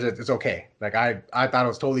characters, it's okay. Like I thought it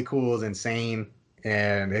was totally cool, it was insane,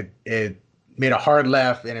 and it made a hard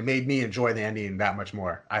left, and it made me enjoy the ending that much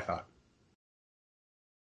more, I thought.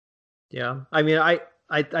 Yeah. I mean, I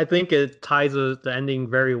think it ties the ending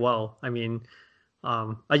very well. I mean,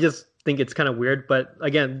 I just think it's kind of weird, but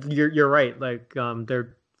again, you're right. Like,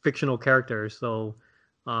 they're fictional characters, so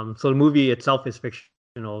the movie itself is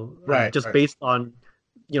fictional, Right, just right. based on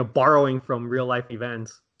borrowing from real life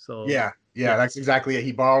events. So Yeah, yeah, that's exactly it.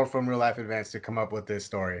 He borrowed from real life events to come up with this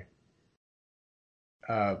story.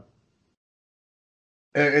 Uh,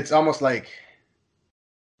 It's almost like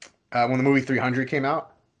when the movie 300 came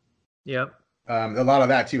out. Yep. A lot of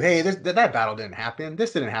that too. Hey, that battle didn't happen.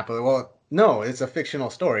 This didn't happen. Well, no, it's a fictional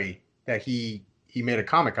story that he made a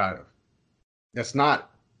comic out of. That's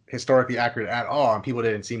not historically accurate at all, and people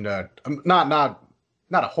didn't seem to not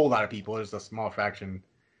a whole lot of people. There's a small fraction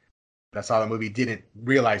that saw the movie didn't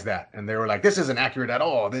realize that, and they were like, "This isn't accurate at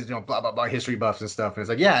all." This, blah blah blah, history buffs and stuff. And it's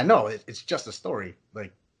like, yeah, no, it's just a story.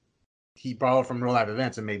 Like he borrowed from real life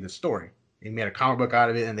events and made the story. He made a comic book out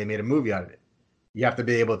of it, and they made a movie out of it. You have to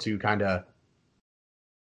be able to kind of,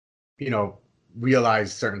 you know,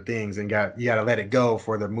 realize certain things, and you got to let it go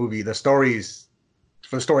for the movie, for the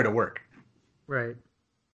story to work. Right.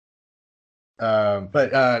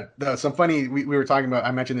 Some funny, we were talking about,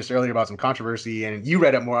 I mentioned this earlier about some controversy, and you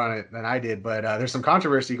read up more on it than I did, but there's some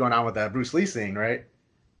controversy going on with that Bruce Lee thing, right?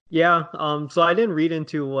 Yeah. So I didn't read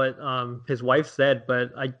into what his wife said,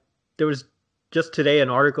 but there was just today an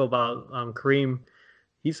article about Kareem.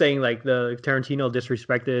 He's saying like the Tarantino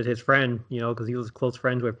disrespected his friend, because he was close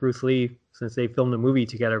friends with Bruce Lee since they filmed a movie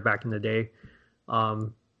together back in the day.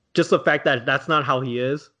 Just the fact that that's not how he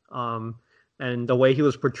is, and the way he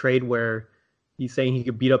was portrayed, where he's saying he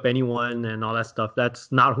could beat up anyone and all that stuff.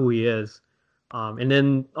 That's not who he is. And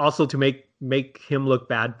then also to make him look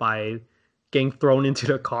bad by getting thrown into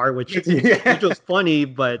the car, which was funny,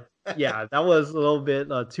 but yeah, that was a little bit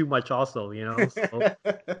too much also, So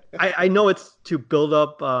I know it's to build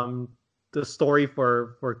up the story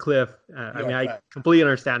for Cliff. I mean, I completely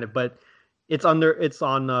understand it, but it's on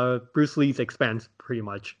Bruce Lee's expense pretty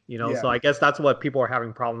much, So I guess that's what people are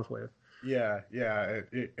having problems with. Yeah.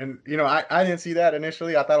 And I didn't see that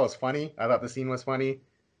initially. I thought it was funny. I thought the scene was funny.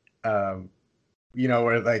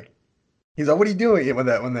 Where like he's like, "What are you doing?" When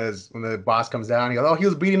the boss comes down, he goes, "Oh, he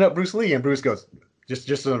was beating up Bruce Lee," and Bruce goes,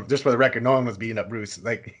 "Just for the record, no one was beating up Bruce."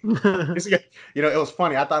 Like, it was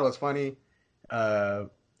funny. I thought it was funny.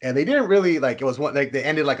 And they didn't really like. It was one like they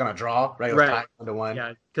ended like on a draw, right? It was tied 1-1.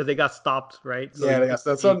 Yeah, because they got stopped, right? So they got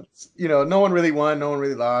stopped. So no one really won, no one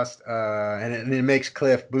really lost, and it makes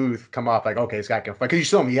Cliff Booth come off like, okay, this guy can fight because you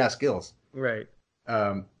show him he has skills, right?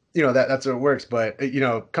 That's what works. But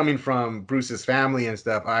coming from Bruce's family and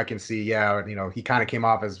stuff, I can see, he kind of came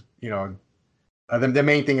off as, the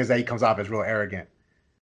main thing is that he comes off as real arrogant.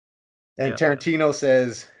 And Tarantino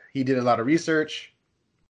says he did a lot of research.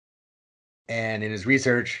 And in his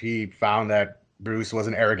research, he found that Bruce was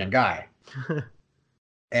an arrogant guy.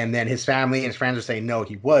 And then his family and his friends are saying, no,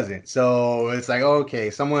 he wasn't. So it's like, okay,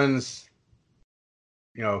 someone's,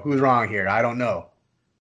 who's wrong here? I don't know.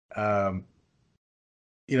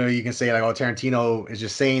 You can say like, oh, Tarantino is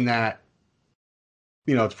just saying that,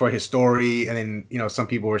 for his story. And then, some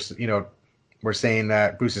people were saying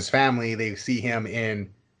that Bruce's family, they see him in,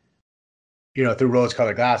 through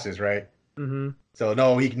rose-colored glasses, right? Mm-hmm. So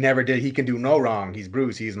no, he never did. He can do no wrong. He's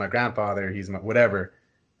Bruce. He's my grandfather. He's my whatever.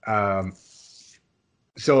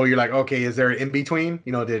 So you're like, okay, is there an in between?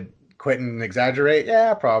 Did Quentin exaggerate?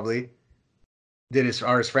 Yeah, probably.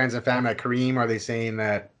 Are his friends and family like Kareem? Are they saying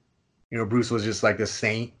that Bruce was just like this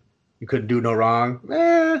saint? You couldn't do no wrong.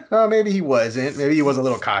 Well, maybe he wasn't. Maybe he was a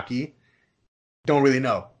little cocky. Don't really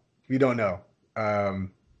know. We don't know.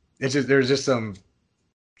 There's just some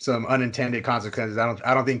unintended consequences.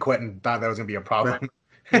 I don't think Quentin thought that was gonna be a problem.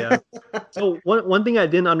 Yeah. So one thing I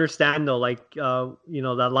didn't understand though, like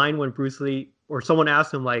that line when Bruce Lee or someone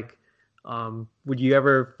asked him like, would you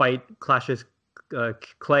ever fight Cassius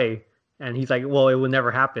Clay? And he's like, well, it would never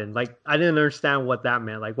happen. Like I didn't understand what that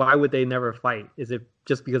meant. Like why would they never fight? Is it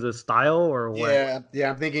just because of style or what? Yeah.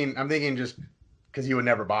 I'm thinking just because he would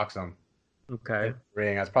never box him. Okay.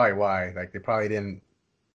 Ring. That's probably why. Like they probably didn't.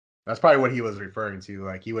 That's probably what he was referring to.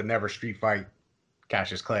 Like he would never street fight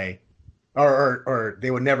Cassius Clay, or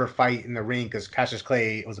they would never fight in the ring because Cassius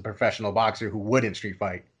Clay was a professional boxer who wouldn't street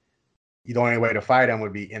fight. The only way to fight him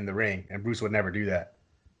would be in the ring, and Bruce would never do that.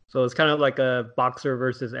 So it's kind of like a boxer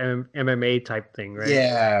versus MMA type thing, right?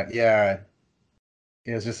 Yeah.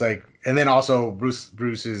 It's just like, and then also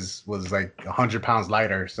Bruce's was like 100 pounds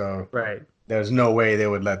lighter, so right. There's no way they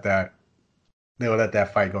would let that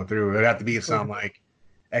fight go through. It would have to be some like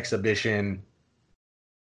exhibition,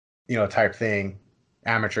 type thing,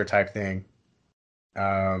 amateur type thing.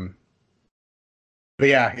 But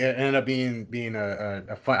yeah, it ended up being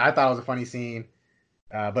a fun. I thought it was a funny scene.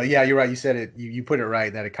 But yeah, you're right. You said it. You put it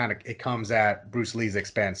right that it comes at Bruce Lee's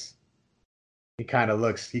expense. He kind of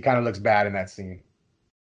looks bad in that scene.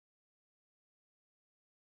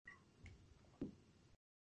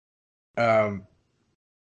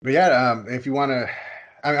 But yeah, if you want to,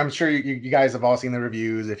 I'm sure you guys have all seen the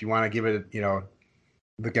reviews. If you want to give it,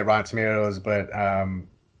 look at Rotten Tomatoes. But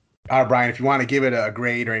Brian, if you want to give it a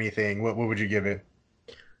grade or anything, what would you give it?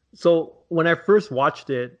 So when I first watched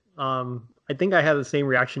it, I think I had the same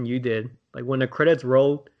reaction you did. Like when the credits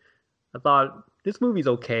rolled, I thought this movie's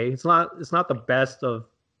okay. It's not the best of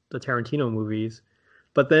the Tarantino movies.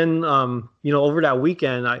 But then over that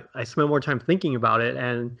weekend I spent more time thinking about it,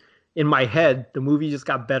 and in my head the movie just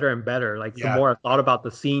got better and better. Like the Yeah. more I thought about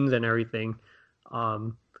the scenes and everything.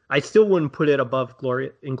 I still wouldn't put it above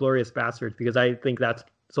Glory Inglorious Bastards because I think that's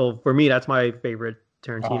so for me that's my favorite Uh,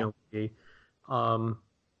 Tarantino movie. Um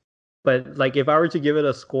but like if I were to give it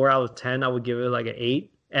a score out of 10, I would give it like an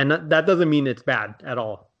 8. And that doesn't mean it's bad at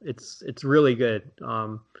all. It's really good.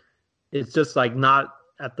 It's just like not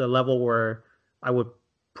at the level where I would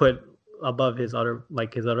put above his other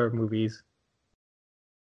movies.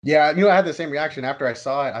 yeah, I had the same reaction after I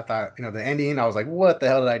saw it. I thought, the ending, I was like, what the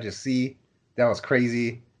hell did I just see? That was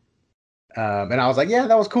crazy. And I was like, yeah,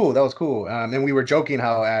 that was cool. That was cool. And we were joking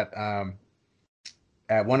how at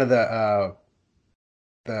one of the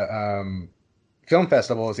film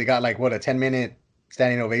festivals, he got like what, a 10-minute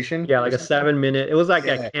standing ovation Yeah, or like a something. 7 minute. It was like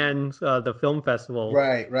Yeah. at Cannes, the film festival.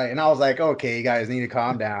 Right, right. And I was like, okay, you guys need to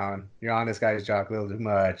calm down. You're on this guy's jock a little too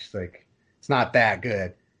much. Like, it's not that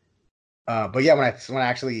good. But yeah, when I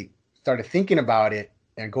actually started thinking about it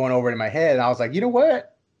and going over it in my head, I was like, you know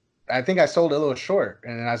what? I think I sold it a little short.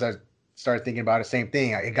 And then as I started thinking about it, same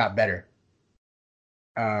thing, it got better.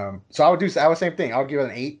 So I would same thing. I'll give it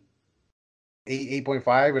an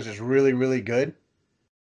 8.5, which is really, really good.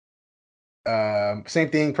 Same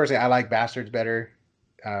thing. Personally, I like Bastards better.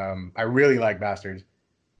 I really like Bastards.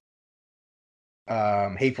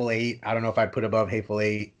 Hateful Eight. I don't know if I'd put above Hateful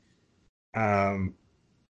Eight. Um,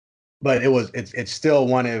 but it's still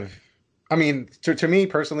one of. I mean, to me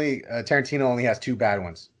personally, Tarantino only has two bad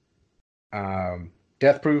ones.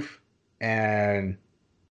 Death Proof and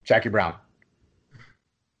Jackie Brown.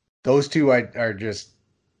 Those two are just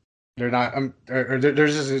they're not they're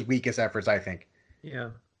just his weakest efforts, I think. Yeah.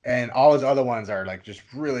 And all his other ones are like just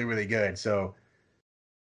really, really good. So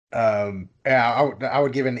yeah, I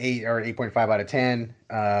would give it an 8 or 8.5 out of 10.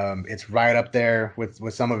 It's right up there with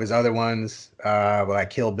some of his other ones, like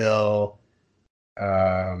Kill Bill,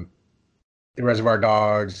 um, The Reservoir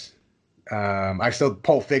Dogs. I still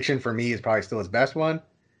Pulp Fiction for me is probably still his best one,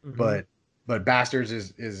 Hmm. but Bastards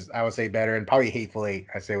is I would say better, and probably Hateful Eight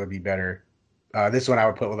I say would be better. This one I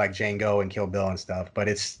would put with like Django and Kill Bill and stuff, but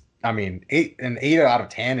it's I mean 8 out of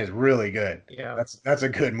 10 is really good. Yeah. That's a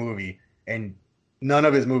good movie, and none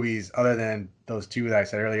of his movies other than those two that I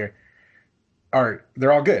said earlier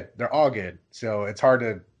they're all good. They're all good. So it's hard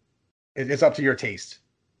to it's up to your taste,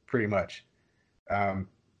 pretty much. Um,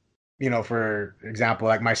 for example,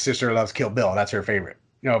 like my sister loves Kill Bill. That's her favorite.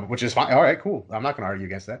 Which is fine. All right, cool. I'm not going to argue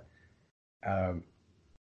against that. Um,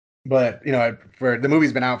 but for the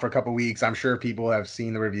movie's been out for a couple weeks. I'm sure people have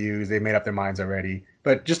seen the reviews. They've made up their minds already.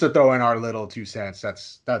 But just to throw in our little 2 cents,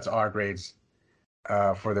 that's our grades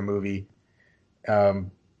for the movie. Um,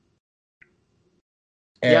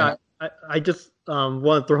 and Yeah, I just want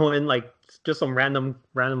to throw in like just some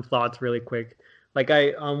random thoughts really quick. Like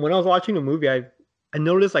when I was watching the movie, I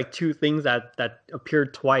noticed like two things that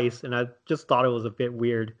appeared twice, and I just thought it was a bit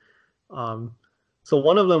weird. Um, so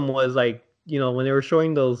one of them was like when they were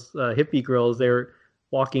showing those hippie girls, they were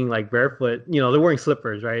walking like barefoot. They're wearing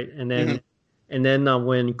slippers, right? mhm,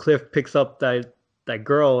 When Cliff picks up that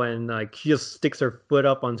girl and like she just sticks her foot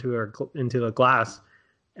up into the glass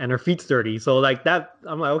and her feet's dirty. So like that,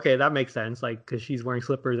 I'm like, okay, that makes sense. Like, cause she's wearing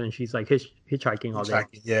slippers and she's like hitchhiking all day.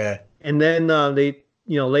 yeah, And then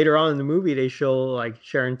later on in the movie, they show like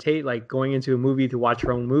Sharon Tate like going into a movie to watch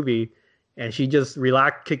her own movie, and she just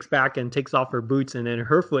kicks back and takes off her boots, and then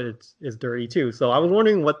her foot is dirty too. So I was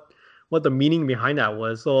wondering what the meaning behind that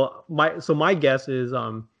was. So my guess is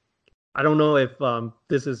I don't know if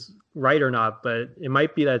this is right or not, but it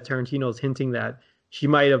might be that Tarantino's hinting that she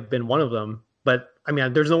might have been one of them. But I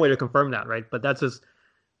mean, there's no way to confirm that, right? But that's just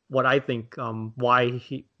what I think. Why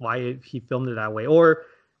he filmed it that way, or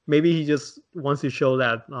maybe he just wants to show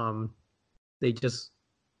that they just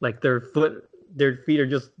like their feet are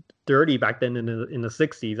just dirty back then in the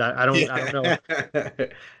 60s. I don't know.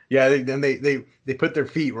 yeah, yeah. They put their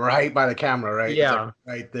feet right by the camera, right? It's like Yeah,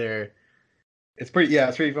 right there. It's pretty. Yeah,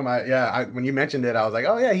 it's pretty from my. Yeah, when you mentioned it, I was like,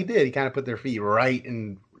 oh yeah, he did. He kind of put their feet right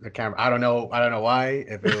in the camera. I don't know. I don't know why.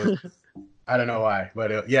 If it was, I don't know why.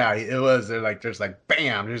 But yeah, it was. They're like just like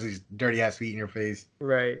bam. There's these dirty ass feet in your face.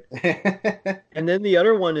 right. And then the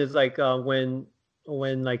other one is like when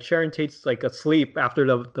like Sharon Tate's like asleep after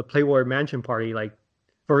the Playboy Mansion party, like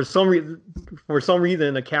for some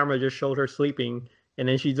reason the camera just showed her sleeping, and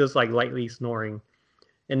then she's just like lightly snoring.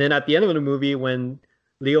 And then at the end of the movie, when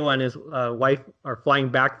Leo and his wife are flying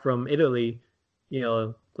back from Italy,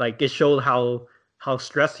 like it showed how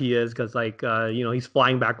stressed he is because like he's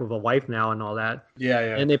flying back with a wife now and all that. Yeah,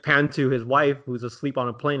 yeah. And they pan to his wife who's asleep on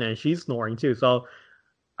a plane and she's snoring too. So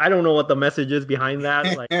I don't know what the message is behind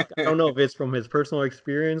that. Like I don't know if it's from his personal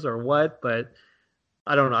experience or what, but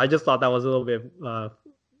I don't know. I just thought that was a little bit.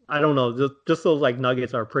 I don't know. Just those like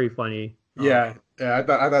nuggets are pretty funny. Yeah, yeah. I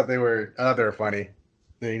thought they were funny.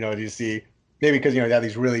 You see maybe because they have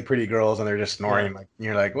these really pretty girls and they're just Yeah, snoring. Like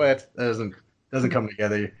you're like, what? That doesn't come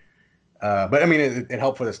together. But I mean, it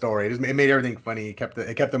helped for the story. It made everything funny. It kept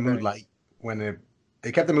the mood right. light when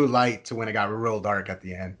it kept the mood light to when it got real dark at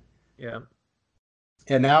the end. Yeah.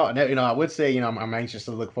 And now, I would say, I'm anxious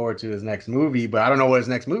to look forward to his next movie, but I don't know what his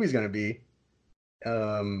next movie is going to be.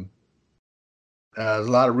 Um, there's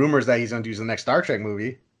a lot of rumors that he's going to do the next Star Trek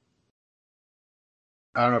movie.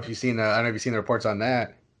 I don't know if you've seen the reports on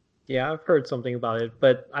that. Yeah, I've heard something about it,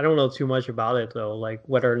 but I don't know too much about it though, like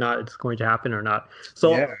whether or not it's going to happen or not. Yeah,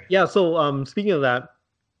 So yeah, so speaking of that,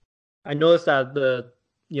 I noticed that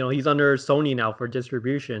he's under Sony now for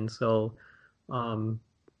distribution, so um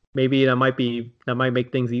maybe that might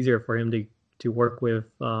make things easier for him to work with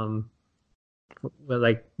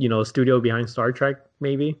like studio behind Star Trek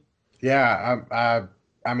maybe. yeah.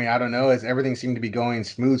 I mean, I don't know. Everything seemed to be going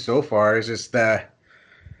smooth so far. It's just the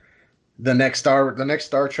next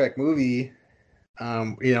Star Trek movie,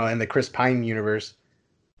 in the Chris Pine universe,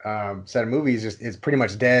 set of movies is pretty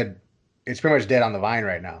much dead. It's pretty much dead on the vine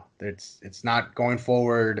right now. It's not going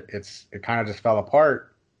forward. It kind of just fell apart.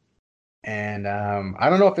 And I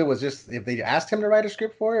don't know if it was just if they asked him to write a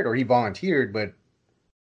script for it or he volunteered, but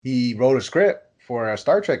he wrote a script for a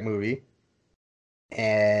Star Trek movie.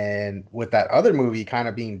 And with that other movie kind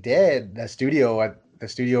of being dead, the studio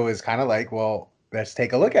is kind of like, well, let's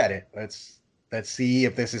take a look at it. Let's see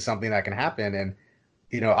if this is something that can happen. And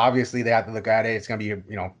obviously they have to look at it. It's gonna be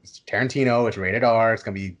it's Tarantino. It's rated R. It's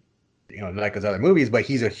gonna be like his other movies. But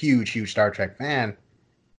he's a huge Star Trek fan,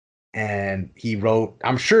 and he wrote.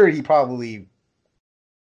 I'm sure he probably.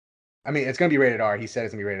 I mean, it's gonna be rated R. He said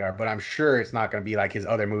it's gonna be rated R, but I'm sure it's not gonna be like his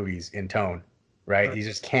other movies in tone, right? Right. He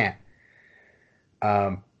just can't.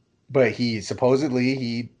 Um, but he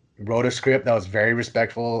wrote a script that was very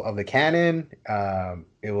respectful of the canon.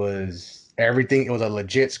 It was everything. It was a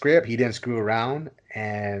legit script. He didn't screw around,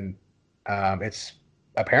 and it's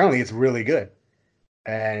really good.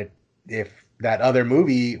 And if that other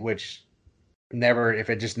movie, which if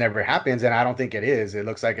it just never happens, and I don't think it is, it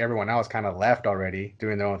looks like everyone else kind of left already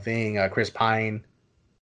doing their own thing. Chris Pine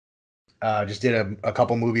just did a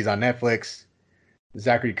couple movies on Netflix.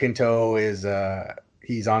 Zachary Quinto he's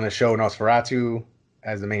on the show Nosferatu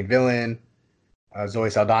as the main villain. Zoe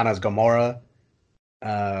Saldana's Gamora.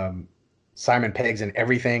 Simon Pegg's in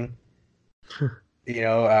everything.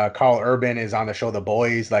 Carl Urban is on the show The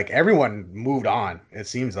Boys. Like everyone moved on, it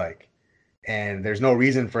seems like, and there's no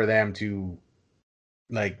reason for them to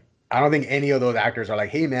like. I don't think any of those actors are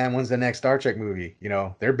like, "Hey man, when's the next Star Trek movie?"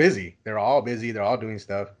 They're busy. They're all busy. They're all doing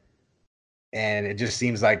stuff, and it just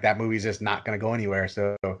seems like that movie's just not going to go anywhere.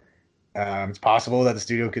 So it's possible that the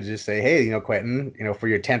studio could just say, "Hey, Quentin, for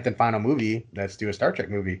your 10th and final movie, let's do a Star Trek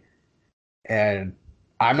movie." And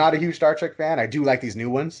I'm not a huge Star Trek fan. I do like these new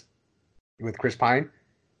ones with Chris Pine.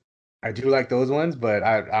 I do like those ones, but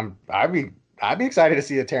I'd be excited to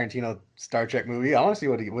see a Tarantino Star Trek movie. I want to see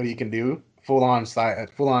what he can do. Full on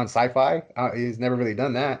sci-fi. He's never really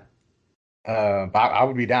done that. But I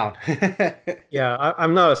would be down. Yeah,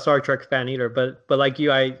 I'm not a Star Trek fan either, but like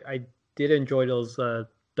you, I did enjoy those the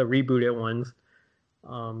rebooted ones.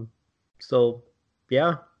 So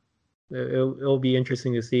yeah, it'll be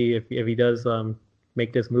interesting to see if he does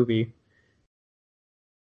make this movie.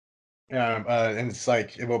 And it's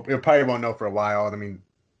like it probably won't know for a while.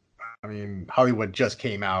 I mean, Hollywood just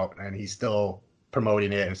came out, and he's still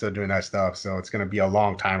promoting it and still doing that stuff. So it's going to be a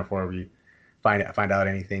long time before we find out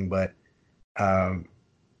anything. But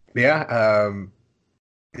yeah,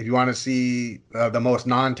 if you want to see the most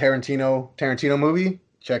non-Tarantino movie,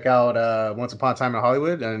 check out Once Upon a Time in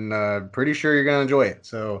Hollywood, and pretty sure you're going to enjoy it.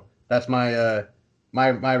 So that's my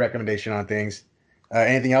recommendation on things.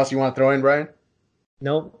 Anything else you want to throw in, Brian?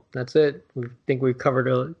 Nope, that's it. We think we've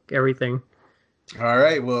covered everything. All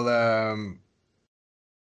right. Well,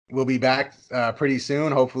 we'll be back pretty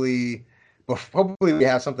soon. Hopefully we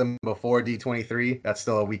have something before D23. That's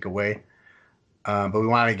still a week away. But we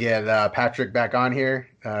want to get Patrick back on here.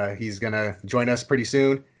 He's gonna join us pretty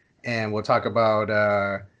soon, and we'll talk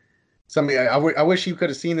about something. I wish you could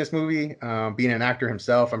have seen this movie. Being an actor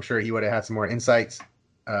himself, I'm sure he would have had some more insights.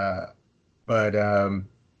 But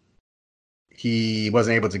he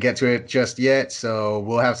wasn't able to get to it just yet. So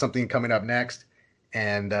we'll have something coming up next,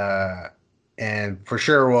 and for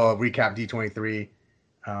sure we'll recap D23.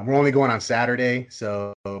 We're only going on Saturday,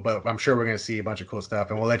 so but I'm sure we're gonna see a bunch of cool stuff,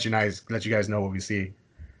 and we'll let you guys know what we see.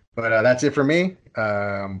 But that's it for me.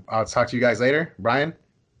 I'll talk to you guys later. Brian?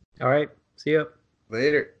 All right. See you.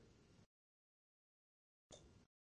 Later.